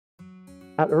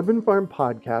At Urban Farm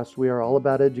Podcast, we are all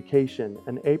about education,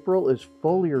 and April is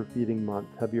foliar feeding month.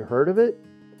 Have you heard of it?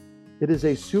 It is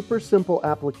a super simple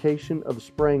application of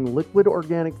spraying liquid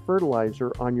organic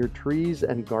fertilizer on your trees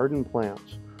and garden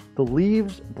plants. The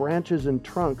leaves, branches, and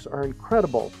trunks are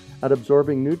incredible at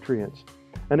absorbing nutrients.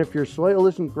 And if your soil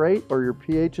isn't great or your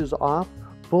pH is off,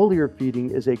 foliar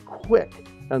feeding is a quick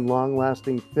and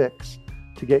long-lasting fix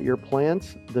to get your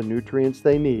plants the nutrients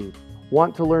they need.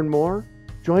 Want to learn more?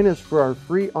 Join us for our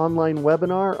free online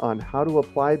webinar on how to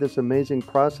apply this amazing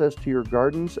process to your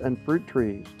gardens and fruit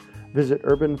trees. Visit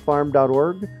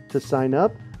urbanfarm.org to sign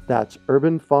up. That's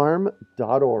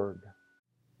urbanfarm.org.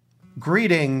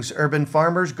 Greetings, urban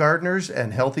farmers, gardeners,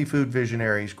 and healthy food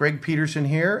visionaries. Greg Peterson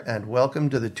here, and welcome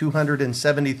to the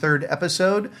 273rd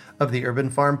episode of the Urban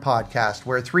Farm Podcast,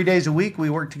 where 3 days a week we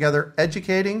work together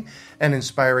educating and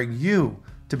inspiring you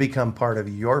to become part of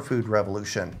your food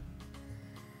revolution.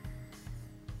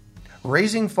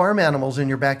 Raising farm animals in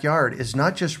your backyard is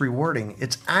not just rewarding,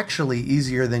 it's actually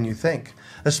easier than you think,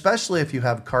 especially if you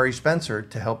have Kari Spencer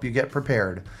to help you get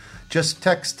prepared. Just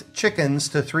text chickens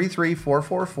to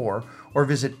 33444 or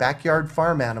visit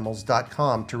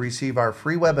backyardfarmanimals.com to receive our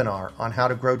free webinar on how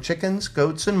to grow chickens,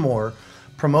 goats, and more,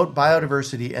 promote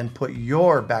biodiversity, and put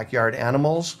your backyard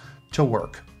animals to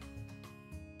work.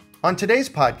 On today's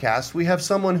podcast, we have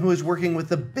someone who is working with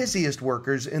the busiest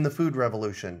workers in the food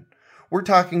revolution. We're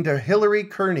talking to Hilary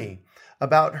Kearney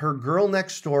about her Girl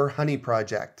Next Door Honey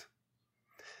project.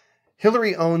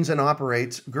 Hilary owns and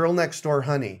operates Girl Next Door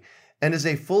Honey and is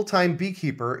a full-time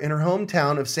beekeeper in her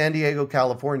hometown of San Diego,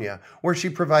 California, where she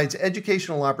provides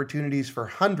educational opportunities for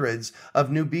hundreds of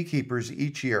new beekeepers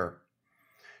each year.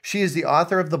 She is the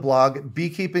author of the blog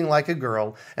Beekeeping Like a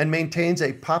Girl and maintains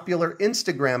a popular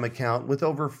Instagram account with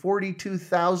over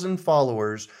 42,000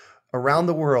 followers around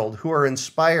the world who are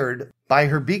inspired by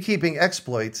her beekeeping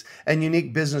exploits and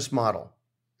unique business model.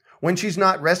 When she's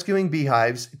not rescuing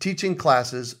beehives, teaching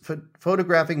classes,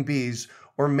 photographing bees,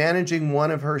 or managing one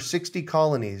of her 60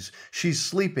 colonies, she's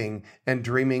sleeping and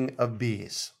dreaming of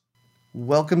bees.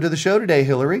 Welcome to the show today,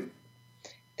 Hilary.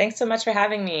 Thanks so much for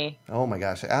having me. Oh my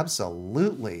gosh,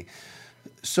 absolutely.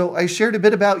 So I shared a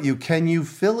bit about you. Can you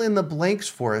fill in the blanks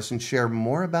for us and share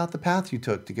more about the path you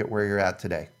took to get where you're at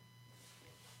today?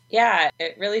 Yeah,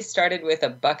 it really started with a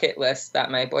bucket list that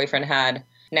my boyfriend had,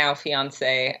 now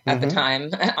fiance at the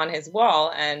time, on his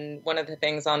wall. And one of the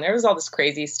things on there was all this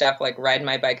crazy stuff like ride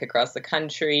my bike across the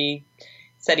country,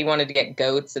 said he wanted to get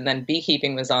goats, and then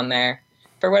beekeeping was on there.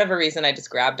 For whatever reason, I just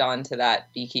grabbed onto that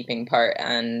beekeeping part.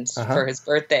 And for his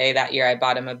birthday that year, I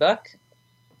bought him a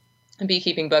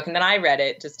beekeeping book, and then I read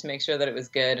it just to make sure that it was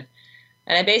good.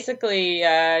 And I basically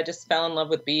just fell in love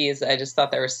with bees. I just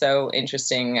thought they were so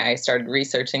interesting. I started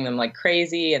researching them like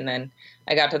crazy, and then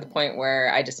I got to the point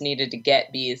where I just needed to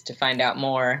get bees to find out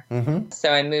more.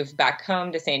 So I moved back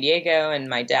home to San Diego,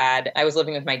 and I was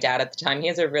living with my dad at the time. He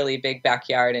has a really big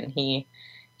backyard, and he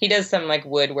does some like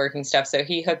woodworking stuff. So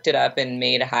he hooked it up and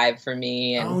made a hive for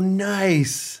me. And, oh,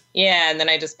 nice. Yeah, and then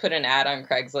I just put an ad on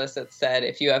Craigslist that said,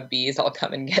 if you have bees, I'll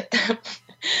come and get them.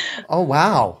 Oh,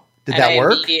 wow. Did that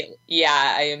work?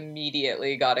 I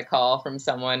immediately got a call from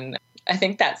someone, I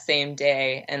think that same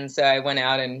day. And so I went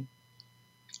out and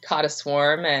caught a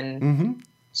swarm and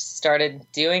started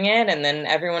doing it. And then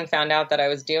everyone found out that I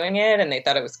was doing it and they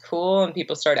thought it was cool. And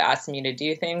people started asking me to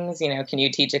do things. You know, can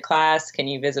you teach a class? Can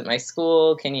you visit my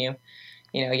school? Can you,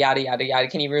 yada, yada, yada.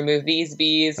 Can you remove these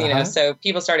bees? You know, so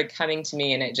people started coming to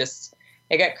me and it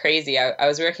got crazy. I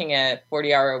was working a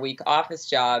 40-hour-a-week office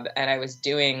job, and I was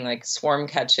doing like swarm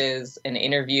catches and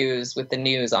interviews with the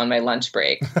news on my lunch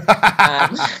break.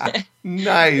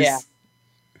 Nice. Yeah.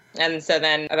 And so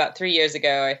then about 3 years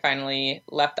ago, I finally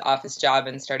left the office job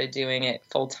and started doing it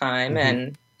full time,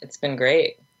 and it's been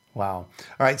great. Wow.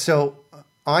 All right. So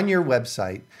on your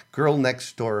website, Girl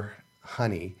Next Door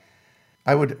Honey,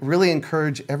 I would really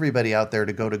encourage everybody out there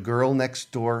to go to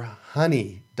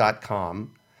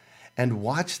girlnextdoorhoney.com and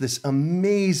watch this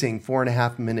amazing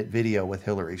 4.5-minute video with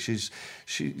Hilary.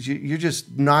 You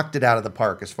just knocked it out of the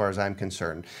park as far as I'm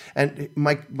concerned. And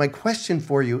my question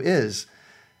for you is,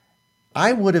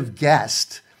 I would have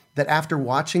guessed that after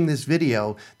watching this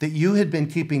video that you had been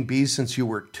keeping bees since you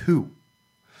were 2.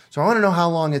 So I want to know how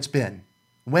long it's been.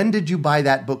 When did you buy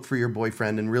that book for your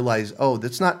boyfriend and realize, oh,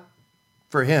 that's not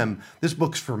for him, this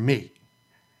book's for me?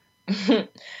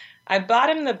 I bought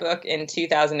him the book in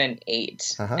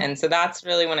 2008. And so that's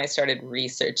really when I started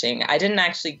researching. I didn't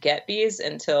actually get bees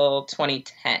until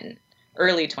 2010,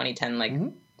 early 2010, I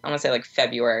want to say like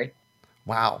February.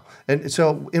 Wow. And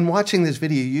so in watching this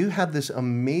video, you have this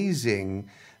amazing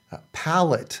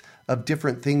palette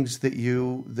different things that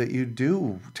you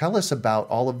do. Tell us about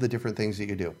all of the different things that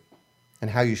you do and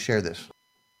how you share this.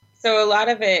 So a lot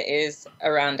of it is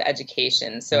around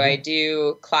education. So I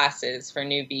do classes for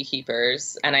new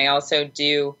beekeepers, and I also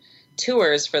do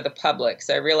tours for the public.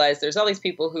 So I realize there's all these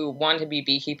people who want to be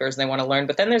beekeepers and they want to learn,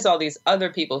 but then there's all these other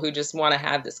people who just want to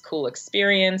have this cool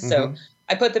experience. So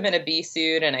I put them in a bee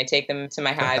suit and I take them to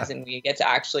my hives and we get to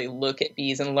actually look at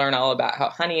bees and learn all about how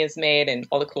honey is made and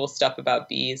all the cool stuff about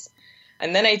bees.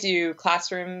 And then I do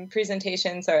classroom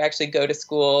presentations. So I actually go to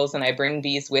schools and I bring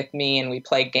bees with me and we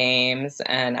play games.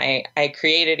 And I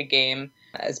created a game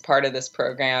as part of this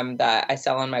program that I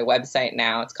sell on my website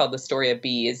now. It's called The Story of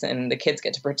Bees. And the kids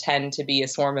get to pretend to be a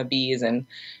swarm of bees and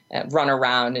run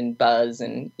around and buzz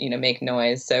and, make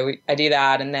noise. So I do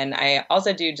that. And then I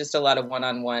also do just a lot of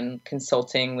one-on-one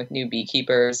consulting with new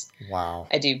beekeepers. Wow.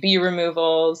 I do bee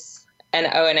removals. And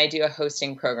I do a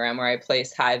hosting program where I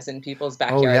place hives in people's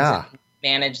backyards. Oh, yeah. And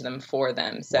manage them for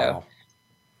them. So, wow.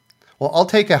 Well, I'll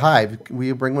take a hive. Will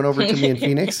you bring one over to me in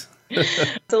Phoenix?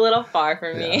 It's a little far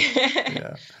for me.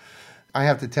 Yeah. I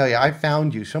have to tell you, I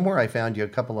found you a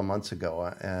couple of months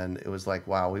ago, and it was like,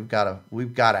 wow, we've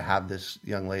got to have this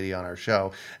young lady on our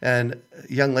show. And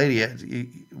young lady,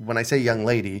 when I say young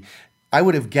lady, I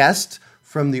would have guessed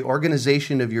from the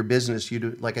organization of your business,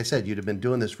 like I said, you'd have been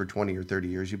doing this for 20 or 30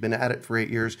 years. You've been at it for 8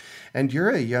 years, and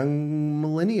you're a young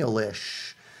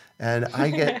millennial-ish. And I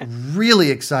get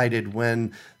really excited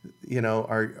when,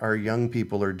 our young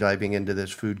people are diving into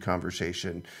this food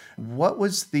conversation. What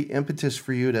was the impetus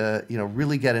for you to,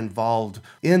 really get involved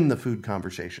in the food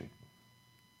conversation?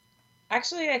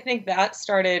 Actually, I think that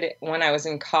started when I was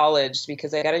in college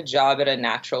because I got a job at a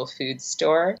natural food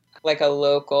store, like a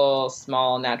local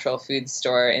small natural food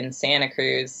store in Santa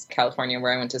Cruz, California,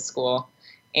 where I went to school.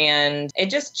 And it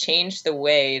just changed the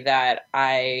way that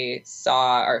I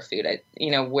saw our food,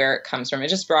 where it comes from. It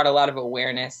just brought a lot of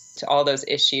awareness to all those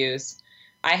issues.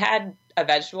 I had a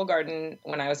vegetable garden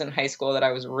when I was in high school that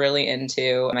I was really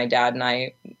into. My dad and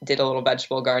I did a little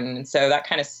vegetable garden. And so that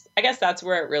I guess that's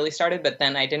where it really started. But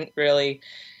then I didn't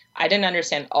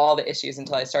understand all the issues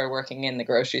until I started working in the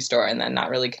grocery store, and then that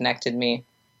really connected me.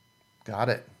 Got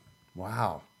it.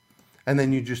 Wow. And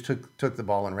then you just took the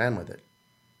ball and ran with it.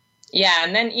 Yeah,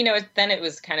 and then, then it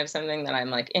was kind of something that I'm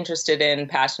like interested in,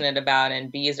 passionate about,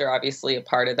 and bees are obviously a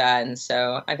part of that. And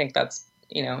so I think that's,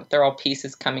 they're all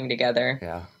pieces coming together.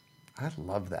 Yeah, I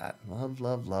love that.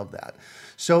 Love that.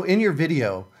 So in your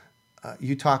video,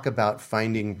 you talk about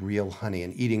finding real honey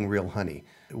and eating real honey.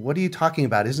 What are you talking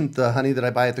about? Isn't the honey that I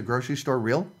buy at the grocery store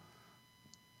real?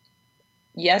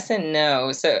 Yes and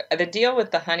no. So the deal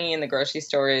with the honey in the grocery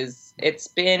store is it's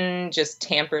been just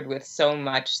tampered with so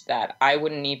much that I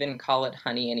wouldn't even call it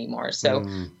honey anymore. So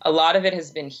a lot of it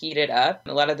has been heated up.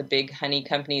 A lot of the big honey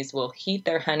companies will heat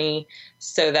their honey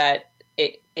so that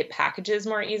it packages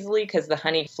more easily because the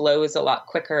honey flows a lot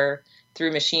quicker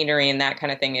through machinery and that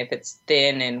kind of thing if it's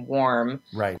thin and warm.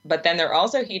 Right. But then they're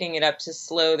also heating it up to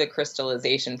slow the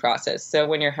crystallization process. So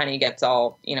when your honey gets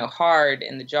all, hard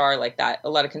in the jar like that, a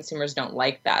lot of consumers don't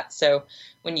like that. So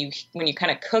when you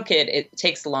kind of cook it, it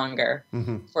takes longer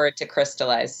for it to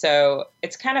crystallize. So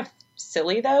it's kind of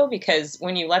silly though, because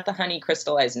when you let the honey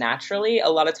crystallize naturally, a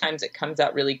lot of times it comes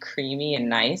out really creamy and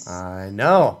nice. I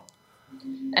know.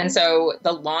 And so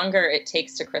the longer it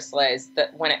takes to crystallize,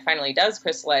 that when it finally does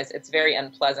crystallize, it's very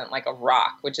unpleasant, like a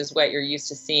rock, which is what you're used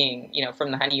to seeing, from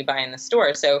the honey you buy in the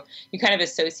store. So you kind of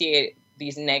associate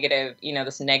these negative,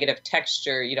 this negative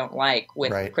texture you don't like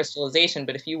with crystallization.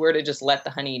 But if you were to just let the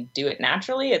honey do it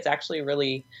naturally, it's actually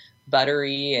really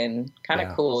buttery and kind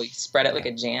of cool. You spread it like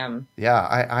a jam. Yeah,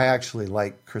 I actually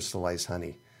like crystallized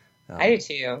honey. I do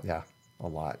too. Yeah, a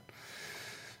lot.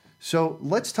 So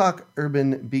let's talk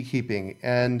urban beekeeping,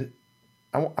 and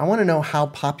I want to know how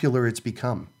popular it's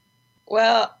become.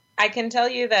 Well, I can tell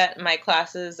you that my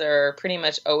classes are pretty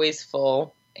much always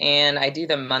full, and I do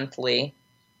them monthly.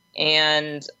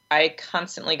 And I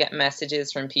constantly get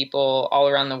messages from people all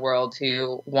around the world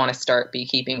who want to start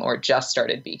beekeeping or just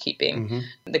started beekeeping.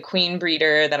 The queen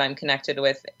breeder that I'm connected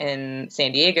with in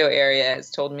San Diego area has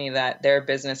told me that their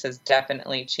business has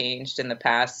definitely changed in the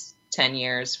past 10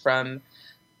 years from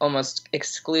almost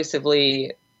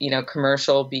exclusively,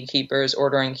 commercial beekeepers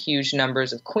ordering huge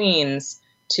numbers of queens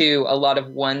to a lot of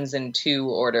 1s and 2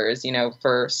 orders,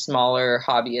 for smaller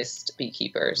hobbyist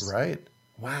beekeepers. Right.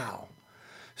 Wow.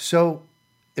 So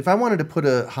if I wanted to put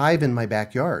a hive in my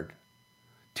backyard,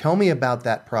 tell me about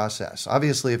that process.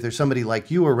 Obviously, if there's somebody like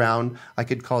you around, I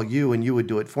could call you and you would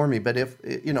do it for me. But if,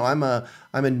 I'm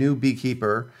a new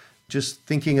beekeeper just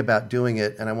thinking about doing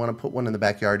it, and I want to put one in the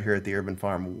backyard here at the urban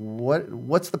farm.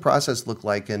 What's the process look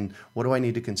like, and what do I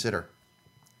need to consider?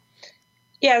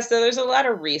 Yeah, so there's a lot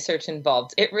of research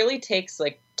involved. It really takes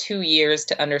like 2 years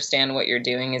to understand what you're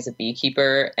doing as a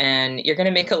beekeeper, and you're going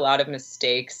to make a lot of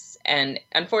mistakes. And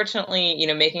unfortunately,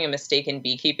 making a mistake in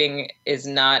beekeeping is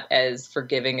not as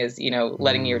forgiving as,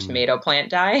 letting your tomato plant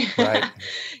die.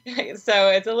 Right. So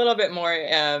it's a little bit more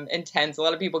intense. A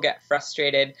lot of people get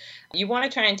frustrated. You want to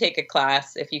try and take a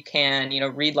class if you can,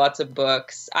 read lots of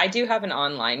books. I do have an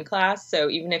online class. So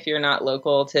even if you're not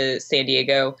local to San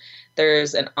Diego,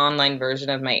 there's an online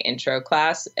version of my intro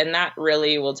class, and that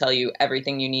really will tell you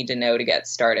everything you need to know to get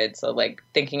started. So like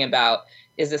thinking about,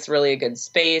 is this really a good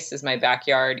space? Is my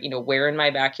backyard, where in my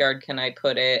backyard can I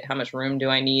put it? How much room do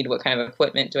I need? What kind of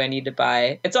equipment do I need to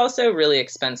buy? It's also really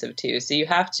expensive too. So you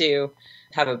have to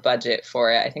have a budget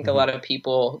for it. I think a lot of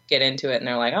people get into it and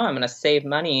they're like, oh, I'm going to save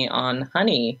money on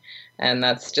honey. And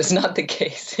that's just not the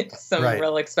case. It's some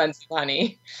real expensive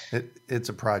honey. It's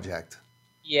a project.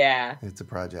 Yeah. It's a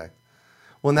project.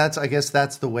 Well, and I guess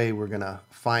that's the way we're going to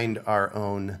find our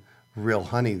own real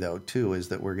honey, though, too, is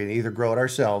that we're going to either grow it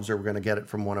ourselves or we're going to get it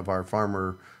from one of our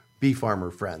bee farmer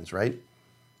friends, right?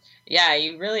 Yeah,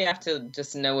 you really have to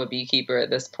just know a beekeeper at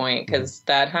this point, because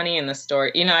that honey in the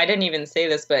store, I didn't even say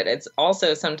this, but it's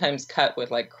also sometimes cut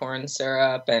with like corn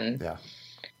syrup, and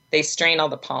they strain all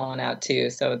the pollen out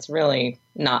too. So it's really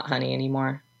not honey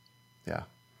anymore. Yeah.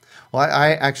 Well,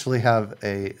 I actually have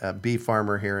a bee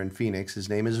farmer here in Phoenix. His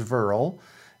name is Verl.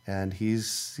 And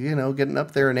he's, getting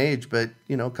up there in age, but,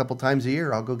 a couple times a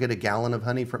year, I'll go get a gallon of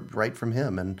honey right from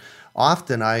him. And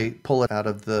often I pull it out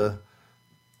of the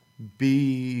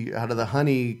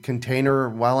honey container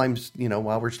while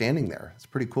we're standing there. It's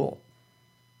pretty cool.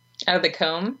 Out of the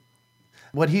comb?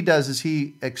 What he does is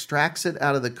he extracts it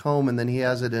out of the comb, and then he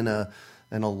has it in a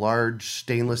large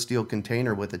stainless steel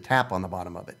container with a tap on the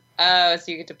bottom of it. Oh,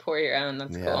 so you get to pour your own.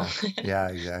 That's cool. Yeah,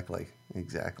 exactly.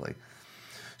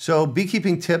 So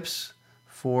beekeeping tips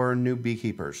for new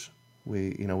beekeepers.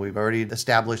 We've already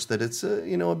established that it's a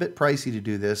bit pricey to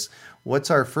do this. What's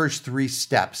our first 3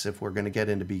 steps if we're going to get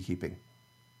into beekeeping?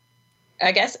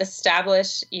 I guess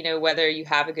establish, whether you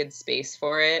have a good space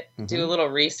for it. Do a little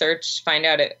research, find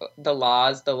out the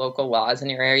local laws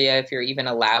in your area, if you're even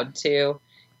allowed to.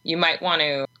 You might want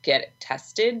to get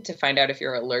tested to find out if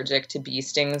you're allergic to bee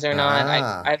stings or not.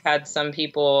 I've had some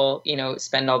people,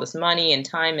 spend all this money and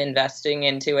time investing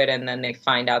into it, and then they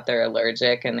find out they're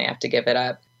allergic and they have to give it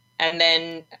up. And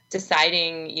then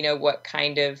deciding, what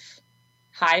kind of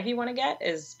hive you want to get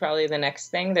is probably the next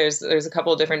thing. There's a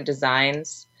couple of different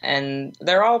designs, and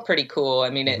they're all pretty cool. I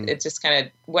mean, it just kind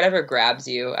of, whatever grabs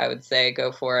you, I would say,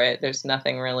 go for it. There's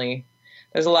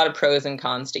a lot of pros and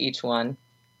cons to each one.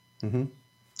 Mm-hmm.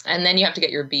 And then you have to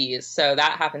get your bees. So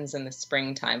that happens in the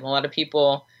springtime. A lot of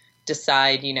people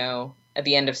decide, at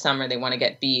the end of summer, they want to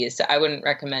get bees. So I wouldn't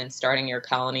recommend starting your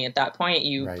colony at that point.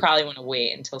 You probably want to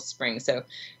wait until spring. So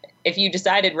if you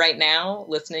decided right now,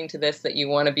 listening to this, that you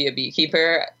want to be a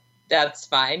beekeeper, that's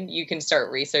fine. You can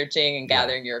start researching and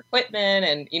gathering your equipment.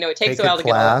 And, it takes a while to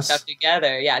get all that stuff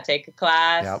together. Yeah, take a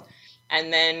class. Yep.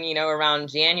 And then, around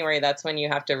January, that's when you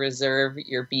have to reserve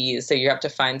your bees. So you have to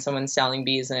find someone selling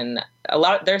bees. And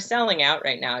they're selling out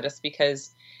right now just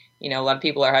because, a lot of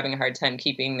people are having a hard time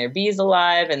keeping their bees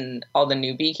alive. And all the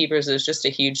new beekeepers, there's just a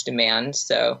huge demand.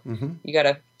 So you got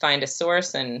to find a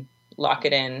source and lock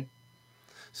it in.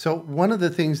 So one of the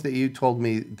things that you told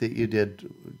me that you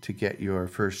did to get your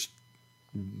first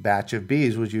batch of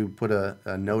bees was you put a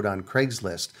note on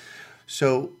Craigslist.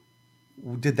 So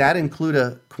did that include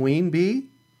a queen bee?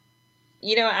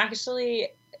 Actually,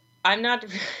 I'm not.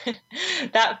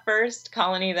 That first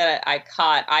colony that I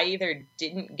caught, I either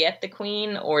didn't get the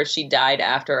queen or she died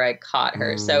after I caught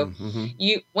her. So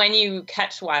when you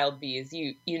catch wild bees,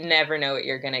 you never know what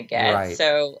you're going to get. Right.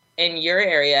 So in your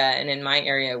area and in my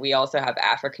area, we also have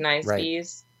Africanized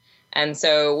bees. And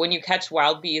so when you catch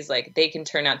wild bees, they can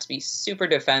turn out to be super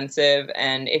defensive.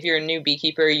 And if you're a new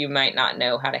beekeeper, you might not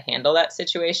know how to handle that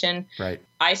situation. Right.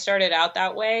 I started out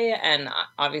that way, and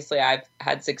obviously I've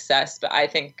had success, but I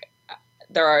think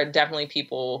there are definitely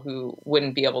people who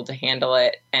wouldn't be able to handle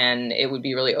it, and it would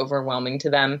be really overwhelming to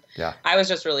them. Yeah. I was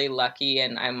just really lucky,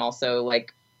 and I'm also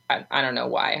I don't know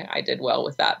why I did well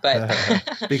with that,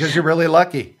 but because you're really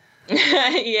lucky.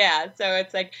 Yeah, so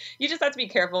it's you just have to be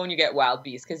careful when you get wild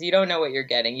bees, because you don't know what you're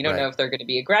getting. You don't know if they're going to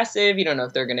be aggressive. You don't know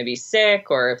if they're going to be sick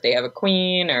or if they have a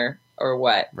queen or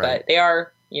what. Right. But they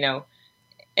are,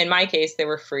 in my case, they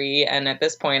were free. And at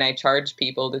this point, I charge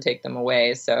people to take them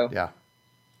away. So yeah.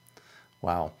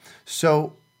 Wow.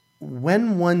 So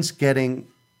when one's getting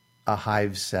a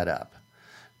hive set up,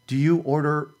 Do you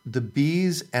order the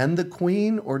bees and the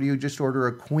queen, or do you just order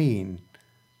a queen?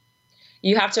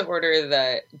 You have to order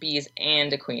the bees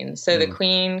and a queen. So the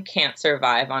queen can't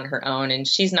survive on her own, and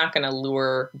she's not going to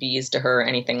lure bees to her or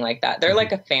anything like that. They're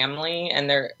like a family, and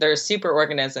they're super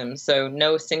organisms, so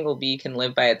no single bee can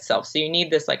live by itself. So you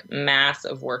need this like mass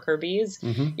of worker bees.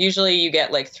 Usually you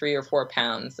get like 3 or 4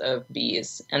 pounds of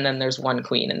bees, and then there's one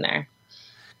queen in there.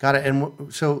 Got it.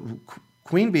 And so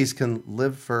queen bees can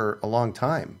live for a long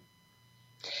time.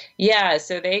 Yeah,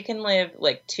 so they can live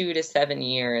like 2 to 7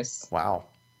 years. Wow.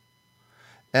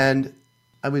 And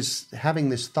I was having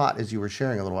this thought as you were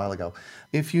sharing a little while ago.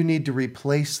 If you need to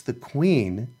replace the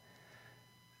queen,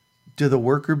 do the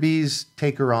worker bees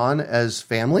take her on as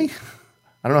family?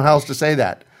 I don't know how else to say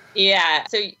that. Yeah.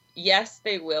 So yes,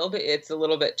 they will, but it's a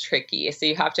little bit tricky. So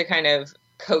you have to kind of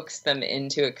coax them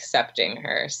into accepting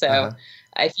her. So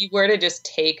if you were to just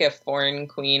take a foreign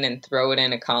queen and throw it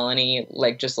in a colony,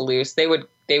 like just loose, they would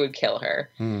kill her.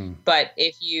 But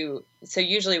so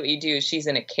usually what you do is she's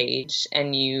in a cage,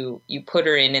 and you put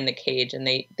her in the cage, and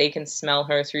they can smell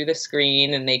her through the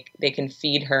screen, and they can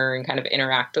feed her and kind of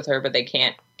interact with her, but they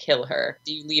can't kill her.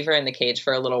 You leave her in the cage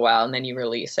for a little while, and then you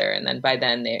release her, and then by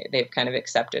then they've kind of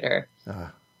accepted her.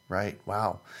 Right.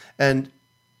 Wow. And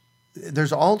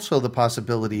there's also the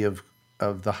possibility of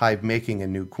the hive making a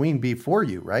new queen bee for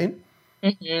you, right?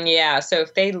 Yeah. So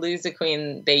if they lose a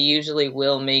queen, they usually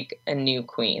will make a new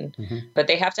queen, but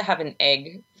they have to have an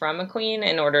egg from a queen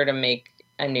in order to make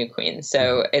a new queen.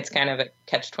 So it's kind of a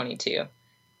catch-22.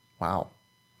 Wow.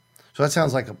 So that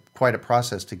sounds like quite a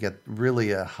process to get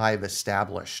really a hive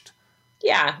established.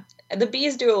 Yeah. The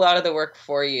bees do a lot of the work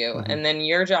for you, and then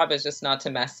your job is just not to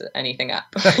mess anything up.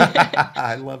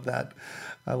 I love that.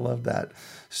 I love that.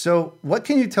 So what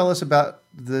can you tell us about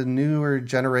the newer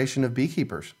generation of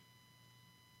beekeepers?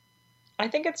 I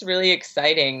think it's really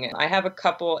exciting. I have a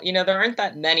couple, there aren't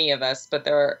that many of us, but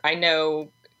I know,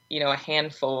 a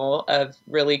handful of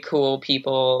really cool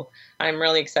people. I'm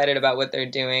really excited about what they're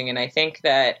doing. And I think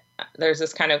that there's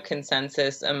this kind of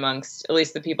consensus amongst at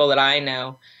least the people that I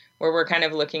know, where we're kind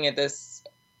of looking at this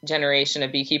generation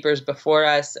of beekeepers before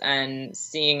us and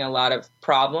seeing a lot of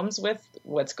problems with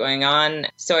what's going on.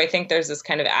 So I think there's this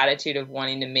kind of attitude of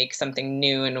wanting to make something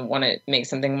new and want to make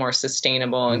something more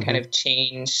sustainable and kind of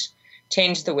change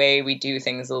the way we do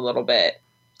things a little bit.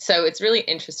 So it's really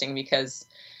interesting because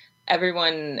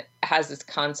everyone has this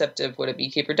concept of what a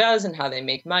beekeeper does and how they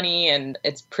make money, and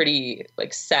it's pretty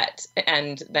like set.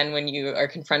 And then when you are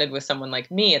confronted with someone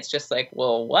like me, it's just like,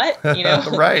 well, what? Right, people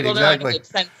exactly. don't like make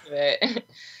sense of it.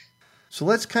 So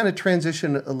let's kind of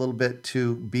transition a little bit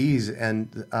to bees,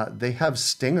 and they have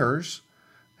stingers.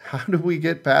 How do we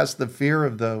get past the fear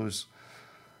of those?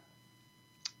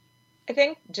 I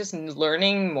think just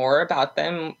learning more about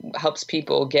them helps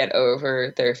people get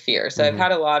over their fear. So I've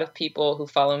had a lot of people who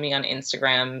follow me on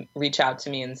Instagram reach out to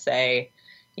me and say,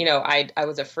 I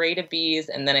was afraid of bees,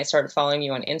 and then I started following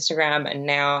you on Instagram, and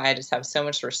now I just have so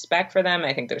much respect for them.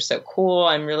 I think they're so cool.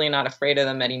 I'm really not afraid of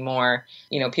them anymore.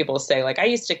 People say, like, I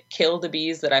used to kill the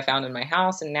bees that I found in my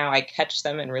house, and now I catch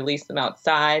them and release them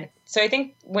outside. So I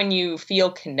think when you feel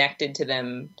connected to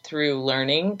them through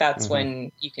learning, that's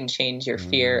when you can change your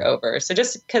fear over. So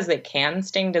just because they can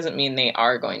sting doesn't mean they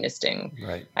are going to sting.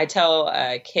 Right. I tell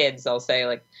kids, I'll say,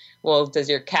 like, well, does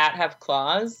your cat have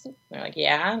claws? They're like,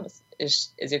 yeah.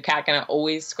 Is your cat going to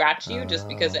always scratch you just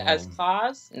because it has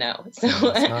claws? No. So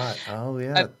it's not. Oh,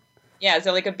 yeah. Yeah,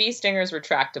 so like a bee stinger is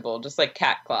retractable, just like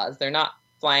cat claws. They're not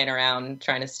flying around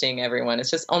trying to sting everyone. It's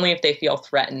just only if they feel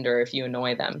threatened or if you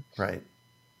annoy them. Right.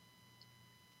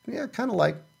 Yeah, kind of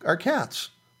like our cats.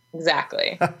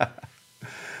 Exactly.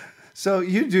 So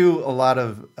you do a lot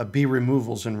of bee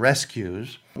removals and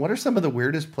rescues. What are some of the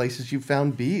weirdest places you've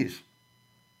found bees?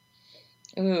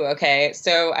 Ooh, okay.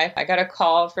 So I got a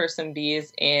call for some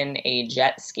bees in a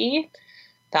jet ski.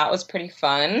 That was pretty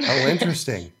fun. Oh,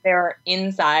 interesting. They were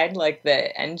inside like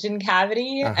the engine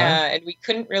cavity, and we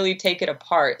couldn't really take it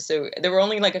apart. So there were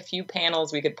only like a few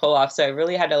panels we could pull off. So I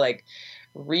really had to like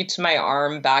reach my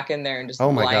arm back in there and just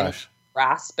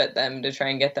grasp at them to try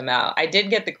and get them out. I did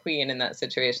get the queen in that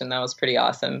situation. That was pretty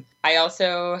awesome. I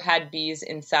also had bees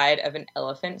inside of an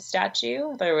elephant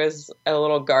statue. There was a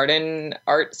little garden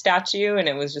art statue, and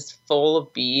it was just full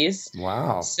of bees.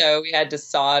 Wow. So we had to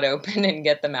saw it open and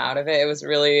get them out of it. It was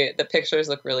really, the pictures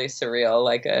look really surreal,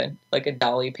 like a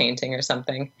Dali painting or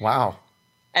something. Wow.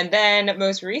 And then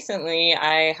most recently,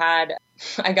 I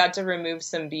got to remove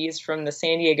some bees from the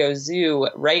San Diego Zoo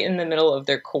right in the middle of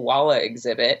their koala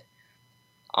exhibit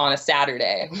on a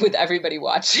Saturday with everybody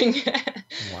watching.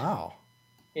 Wow.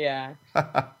 Yeah.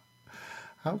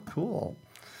 How cool.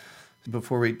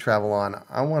 Before we travel on,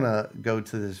 I want to go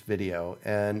to this video,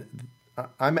 and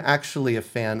I'm actually a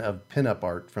fan of pinup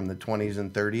art from the 20s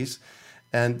and 30s.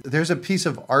 And there's a piece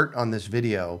of art on this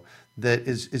video that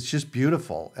is it's just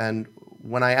beautiful. And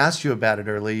when I asked you about it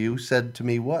earlier, you said to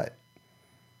me what?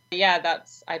 Yeah,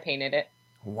 I painted it.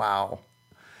 Wow.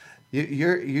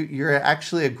 You're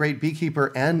actually a great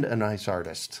beekeeper and a nice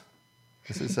artist.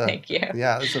 This is Thank you.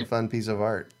 Yeah, it's a fun piece of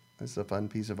art. It's a fun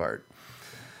piece of art.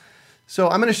 So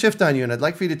I'm going to shift on you, and I'd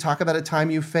like for you to talk about a time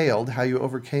you failed, how you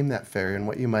overcame that failure, and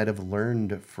what you might have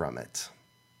learned from it.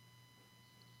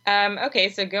 Okay,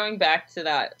 so going back to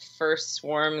that first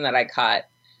swarm that I caught,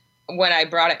 when I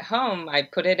brought it home, I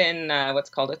put it in what's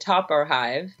called a topper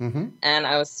hive, and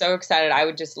I was so excited. I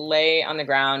would just lay on the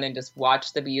ground and just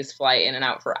watch the bees fly in and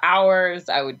out for hours.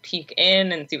 I would peek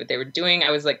in and see what they were doing.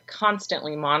 I was like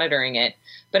constantly monitoring it,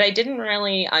 but I didn't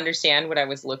really understand what I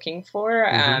was looking for.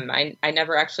 I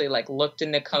never actually like looked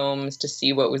in the combs to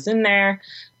see what was in there.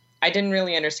 I didn't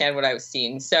really understand what I was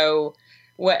seeing. So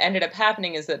what ended up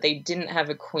happening is that they didn't have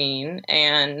a queen,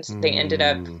 and they ended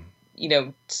up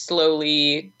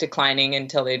slowly declining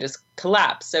until they just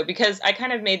collapsed. So because I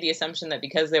kind of made the assumption that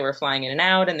because they were flying in and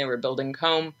out and they were building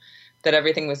comb, that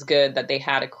everything was good, that they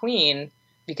had a queen,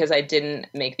 because I didn't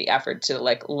make the effort to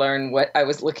like learn what I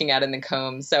was looking at in the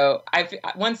comb. So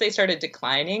once they started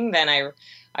declining, then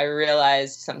I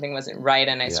realized something wasn't right,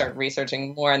 and I started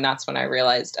researching more, and that's when I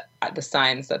realized the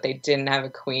signs that they didn't have a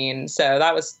queen. So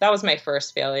that was my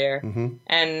first failure.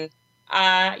 And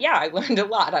I learned a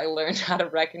lot. I learned how to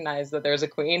recognize that there's a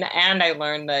queen, and I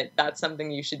learned that that's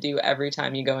something you should do every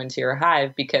time you go into your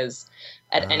hive, because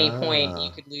at any point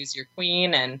you could lose your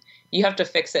queen, and you have to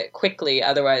fix it quickly.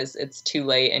 Otherwise, it's too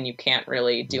late, and you can't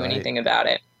really do anything about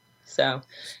it. So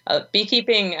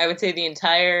beekeeping, I would say the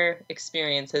entire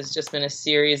experience has just been a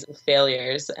series of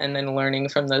failures, and then learning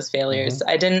from those failures.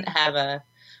 I didn't have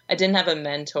a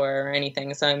mentor or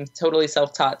anything, so I'm totally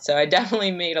self-taught. So I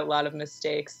definitely made a lot of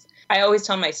mistakes. I always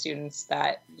tell my students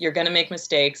that you're going to make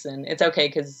mistakes, and it's okay,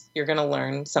 because you're going to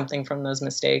learn something from those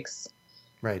mistakes.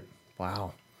 Right.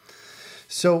 Wow.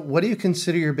 So what do you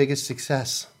consider your biggest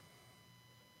success?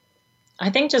 I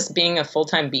think just being a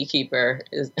full-time beekeeper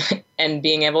and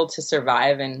being able to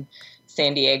survive in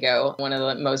San Diego, one of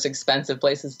the most expensive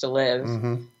places to live,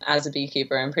 as a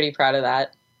beekeeper. I'm pretty proud of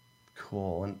that.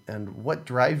 Cool. And what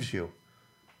drives you?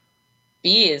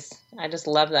 Bees. I just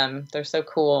love them. They're so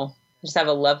cool. I just have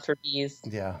a love for bees.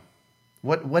 Yeah.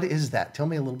 What is that? Tell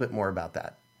me a little bit more about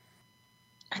that.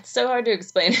 It's so hard to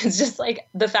explain. It's just like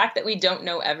the fact that we don't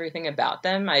know everything about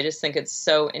them. I just think it's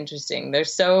so interesting. They're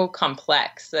so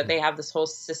complex that they have this whole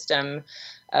system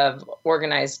of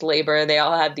organized labor. They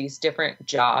all have these different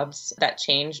jobs that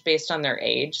change based on their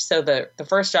age. So the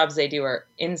first jobs they do are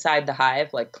inside the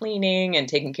hive, like cleaning and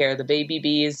taking care of the baby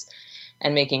bees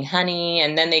and making honey.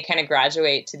 And then they kind of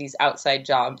graduate to these outside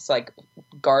jobs, like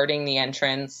guarding the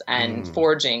entrance and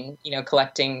foraging,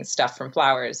 collecting stuff from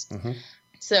flowers.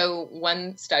 So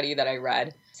one study that I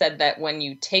read said that when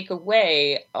you take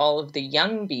away all of the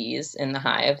young bees in the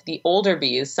hive, the older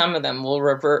bees, some of them will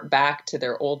revert back to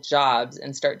their old jobs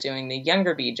and start doing the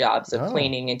younger bee jobs of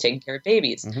cleaning and taking care of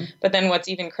babies. But then what's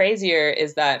even crazier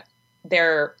is that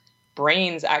their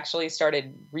brains actually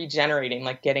started regenerating,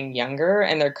 like getting younger,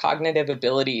 and their cognitive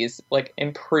abilities like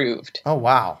improved. Oh,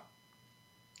 wow.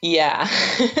 Yeah.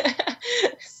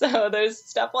 So there's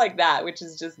stuff like that, which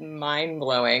is just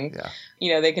mind-blowing.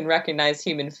 Yeah. They can recognize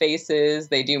human faces.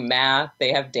 They do math.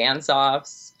 They have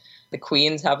dance-offs. The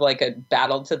queens have like a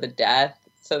battle to the death.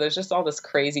 So there's just all this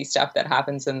crazy stuff that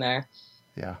happens in there.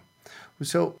 Yeah.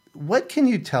 So what can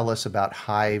you tell us about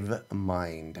hive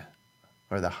mind,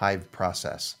 or the hive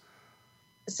process?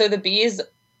 So the bees,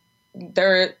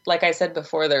 they're, like I said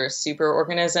before, they're super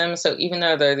organisms. So even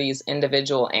though they're these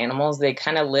individual animals, they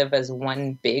kind of live as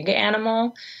one big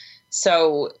animal.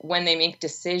 So when they make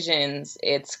decisions,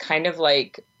 it's kind of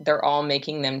like they're all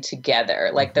making them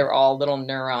together. Like they're all little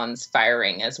neurons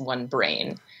firing as one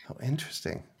brain. Oh,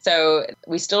 interesting. So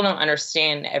we still don't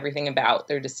understand everything about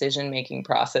their decision-making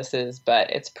processes, but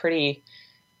it's pretty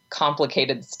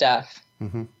complicated stuff.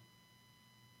 Wow.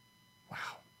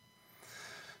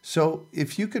 So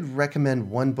if you could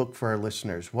recommend one book for our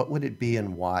listeners, what would it be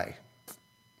and why?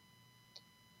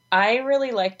 I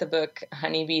really like the book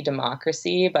Honeybee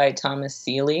Democracy by Thomas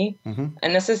Seeley.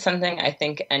 And this is something I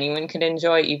think anyone could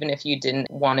enjoy, even if you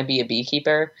didn't want to be a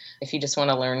beekeeper, if you just want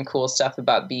to learn cool stuff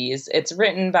about bees. It's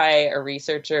written by a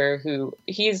researcher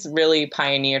he's really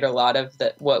pioneered a lot of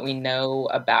what we know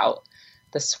about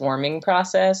the swarming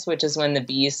process, which is when the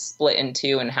bees split in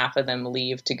two and half of them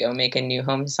leave to go make a new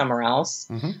home somewhere else.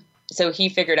 So he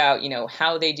figured out,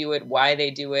 how they do it, why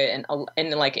they do it, and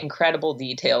like incredible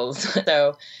details.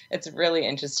 So it's really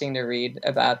interesting to read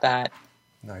about that.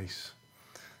 Nice.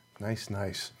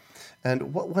 Nice.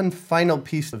 And what one final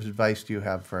piece of advice do you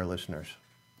have for our listeners?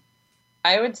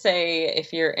 I would say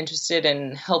if you're interested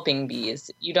in helping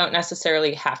bees, you don't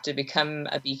necessarily have to become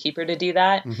a beekeeper to do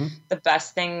that. Mm-hmm. The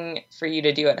best thing for you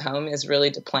to do at home is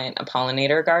really to plant a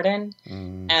pollinator garden.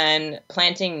 And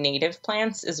planting native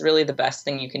plants is really the best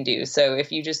thing you can do. So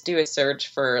if you just do a search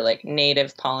for like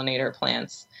native pollinator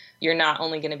plants, you're not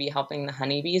only going to be helping the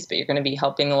honeybees, but you're going to be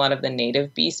helping a lot of the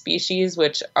native bee species,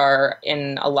 which are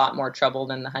in a lot more trouble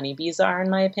than the honeybees are,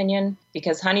 in my opinion,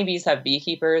 because honeybees have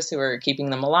beekeepers who are keeping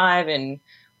them alive and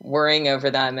worrying over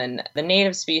them. And the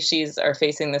native species are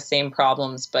facing the same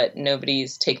problems, but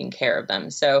nobody's taking care of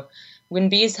them. So when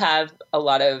bees have a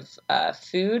lot of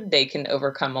food, they can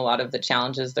overcome a lot of the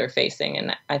challenges they're facing.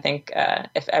 And I think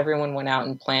if everyone went out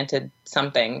and planted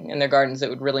something in their gardens,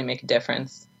 it would really make a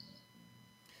difference.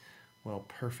 Well,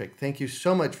 perfect. Thank you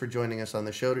so much for joining us on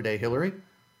the show today, Hilary.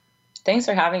 Thanks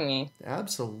for having me.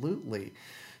 Absolutely.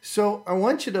 So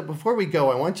before we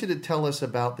go, I want you to tell us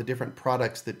about the different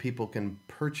products that people can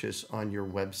purchase on your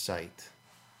website.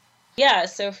 Yeah,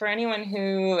 so for anyone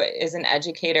who is an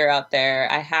educator out there,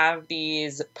 I have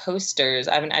these posters.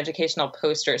 I have an educational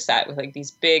poster set with like these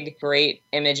big, great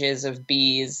images of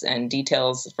bees and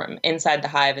details from inside the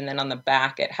hive. And then on the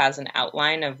back, it has an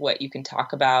outline of what you can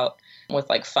talk about with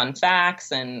like fun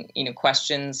facts and,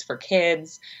 questions for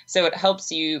kids. So it helps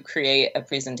you create a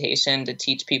presentation to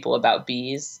teach people about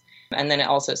bees. And then it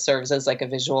also serves as like a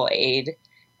visual aid.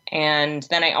 And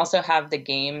then I also have the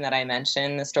game that I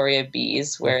mentioned, The Story of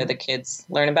Bees, where the kids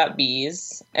learn about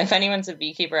bees. If anyone's a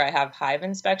beekeeper, I have hive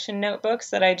inspection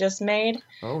notebooks that I just made.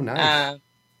 Oh, nice.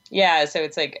 Yeah, so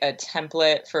it's like a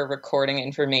template for recording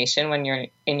information when you're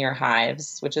in your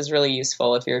hives, which is really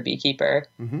useful if you're a beekeeper.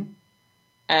 Mm-hmm.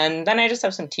 And then I just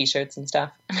have some T-shirts and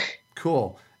stuff.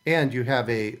 Cool. And you have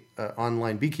a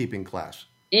online beekeeping class.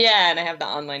 Yeah, and I have the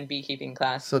online beekeeping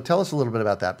class. So tell us a little bit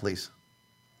about that, please.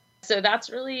 So that's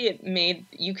really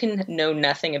you can know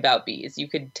nothing about bees. You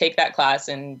could take that class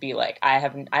and be like, I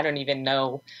don't even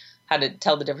know how to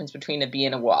tell the difference between a bee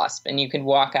and a wasp. And you can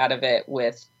walk out of it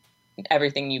with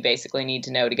everything you basically need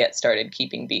to know to get started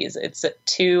keeping bees. It's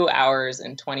 2 hours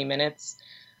and 20 minutes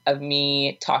of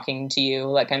me talking to you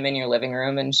like I'm in your living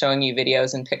room and showing you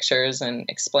videos and pictures and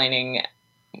explaining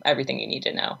everything you need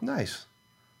to know. Nice.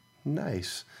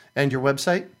 And your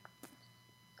website?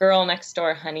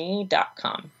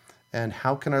 girlnextdoorhoney.com. And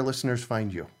how can our listeners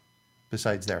find you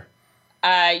besides there?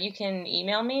 You can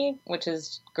email me, which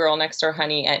is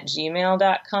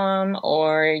girlnextdoorhoney@gmail.com,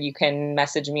 or you can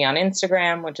message me on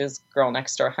Instagram, which is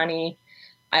girlnextdoorhoney.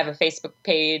 I have a Facebook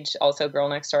page, also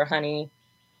girlnextdoorhoney.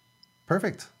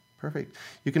 Perfect.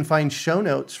 You can find show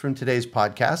notes from today's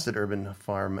podcast at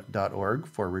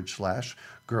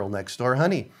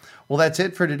urbanfarm.org/girlnextdoorhoney. Well, that's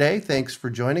it for today. Thanks for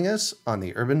joining us on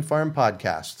the Urban Farm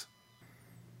Podcast.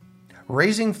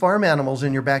 Raising farm animals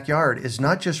in your backyard is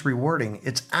not just rewarding,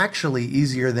 it's actually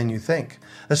easier than you think,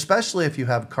 especially if you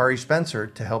have Kari Spencer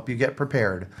to help you get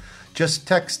prepared. Just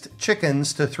text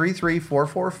chickens to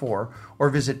 33444 or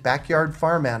visit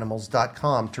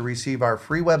backyardfarmanimals.com to receive our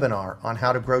free webinar on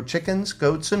how to grow chickens,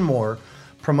 goats, and more,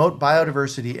 promote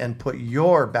biodiversity, and put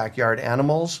your backyard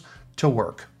animals to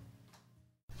work.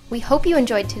 We hope you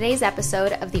enjoyed today's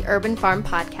episode of the Urban Farm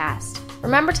Podcast.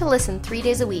 Remember to listen 3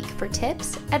 days a week for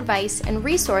tips, advice, and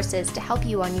resources to help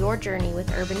you on your journey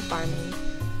with urban farming.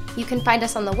 You can find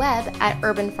us on the web at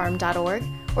urbanfarm.org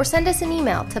or send us an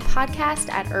email to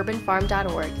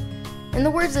podcast@urbanfarm.org. In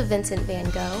the words of Vincent van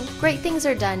Gogh, great things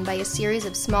are done by a series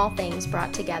of small things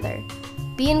brought together.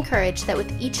 Be encouraged that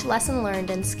with each lesson learned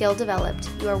and skill developed,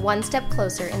 you are one step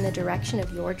closer in the direction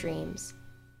of your dreams.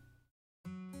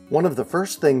 One of the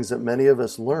first things that many of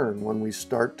us learn when we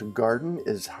start to garden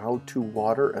is how to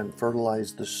water and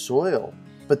fertilize the soil.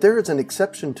 But there is an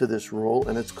exception to this rule,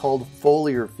 and it's called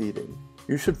foliar feeding.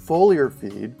 You should foliar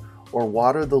feed or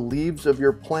water the leaves of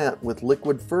your plant with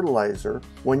liquid fertilizer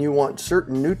when you want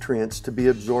certain nutrients to be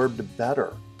absorbed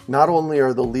better. Not only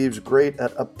are the leaves great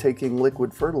at uptaking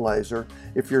liquid fertilizer,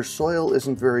 if your soil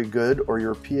isn't very good or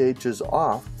your pH is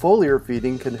off, foliar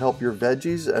feeding can help your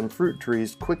veggies and fruit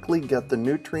trees quickly get the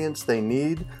nutrients they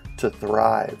need to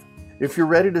thrive. If you're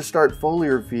ready to start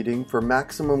foliar feeding for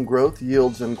maximum growth,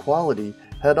 yields, and quality,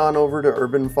 head on over to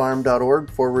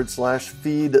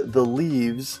urbanfarm.org/feed the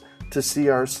leaves to see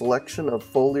our selection of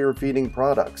foliar feeding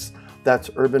products. That's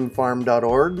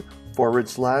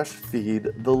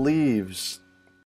urbanfarm.org/feed the leaves.